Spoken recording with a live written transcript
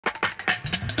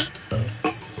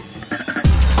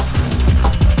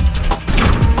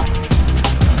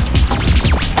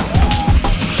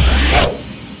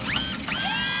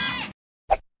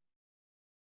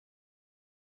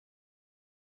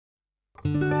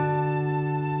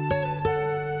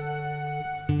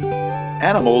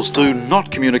Animals do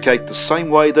not communicate the same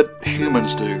way that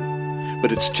humans do,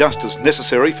 but it's just as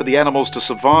necessary for the animals to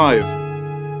survive.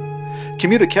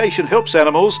 Communication helps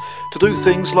animals to do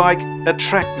things like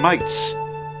attract mates,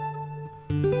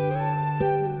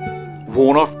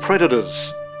 warn off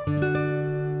predators,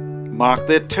 mark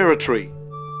their territory,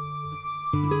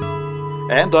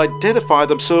 and identify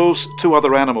themselves to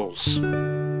other animals.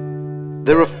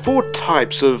 There are 4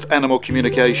 types of animal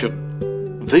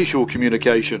communication: visual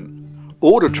communication,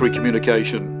 auditory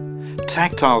communication,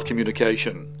 tactile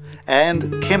communication,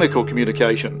 and chemical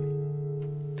communication.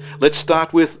 Let's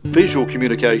start with visual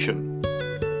communication.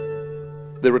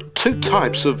 There are 2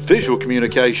 types of visual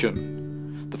communication.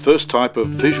 The first type of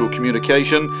visual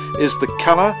communication is the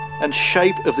colour and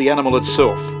shape of the animal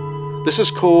itself. This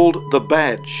is called the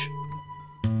badge.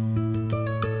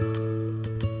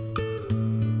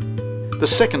 The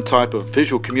second type of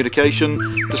visual communication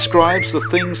describes the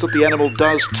things that the animal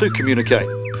does to communicate,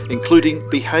 including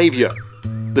behaviour.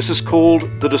 This is called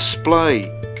the display.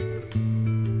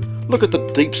 Look at the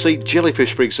deep-sea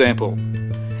jellyfish, for example.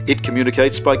 It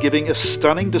communicates by giving a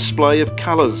stunning display of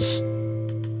colours.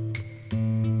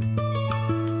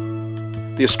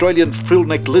 The Australian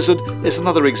frill-necked lizard is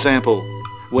another example.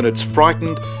 When it's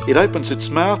frightened, it opens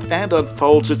its mouth and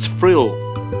unfolds its frill.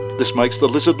 This makes the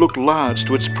lizard look large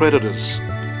to its predators.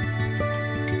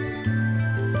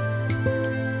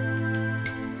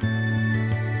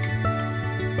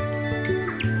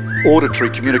 Auditory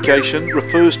communication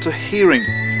refers to hearing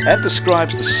and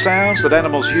describes the sounds that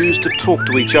animals use to talk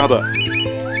to each other.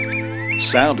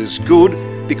 Sound is good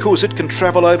because it can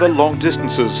travel over long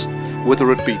distances,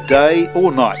 whether it be day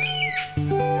or night.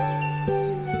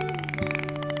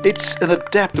 It's an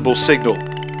adaptable signal,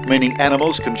 meaning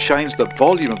animals can change the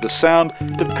volume of the sound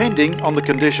depending on the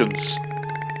conditions.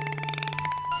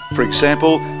 For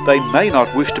example, they may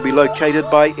not wish to be located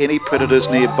by any predators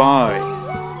nearby.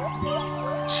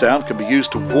 Sound can be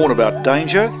used to warn about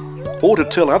danger or to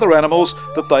tell other animals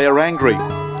that they are angry,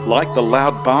 like the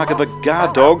loud bark of a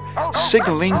guard dog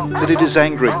signalling that it is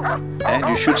angry and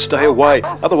you should stay away,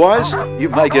 otherwise you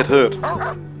may get hurt.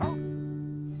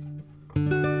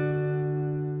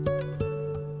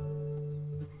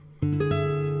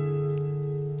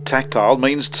 Tactile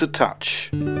means to touch.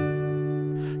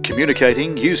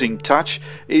 Communicating using touch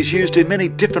is used in many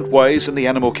different ways in the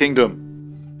animal kingdom.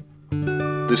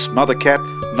 This mother cat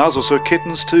nuzzles her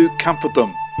kittens to comfort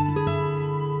them.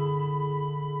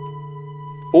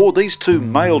 Or these 2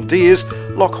 male deers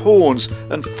lock horns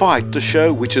and fight to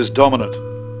show which is dominant.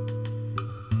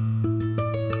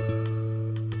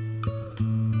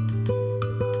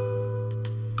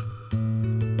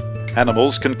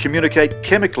 Animals can communicate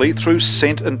chemically through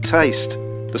scent and taste.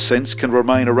 The scents can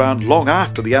remain around long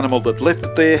after the animal that left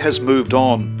it there has moved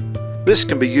on. This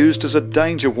can be used as a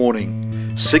danger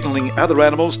warning, signalling other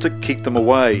animals to keep them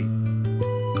away.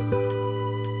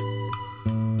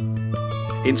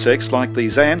 Insects like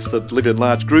these ants that live in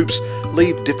large groups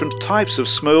leave different types of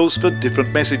smells for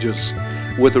different messages,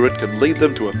 whether it can lead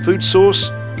them to a food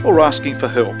source or asking for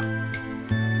help.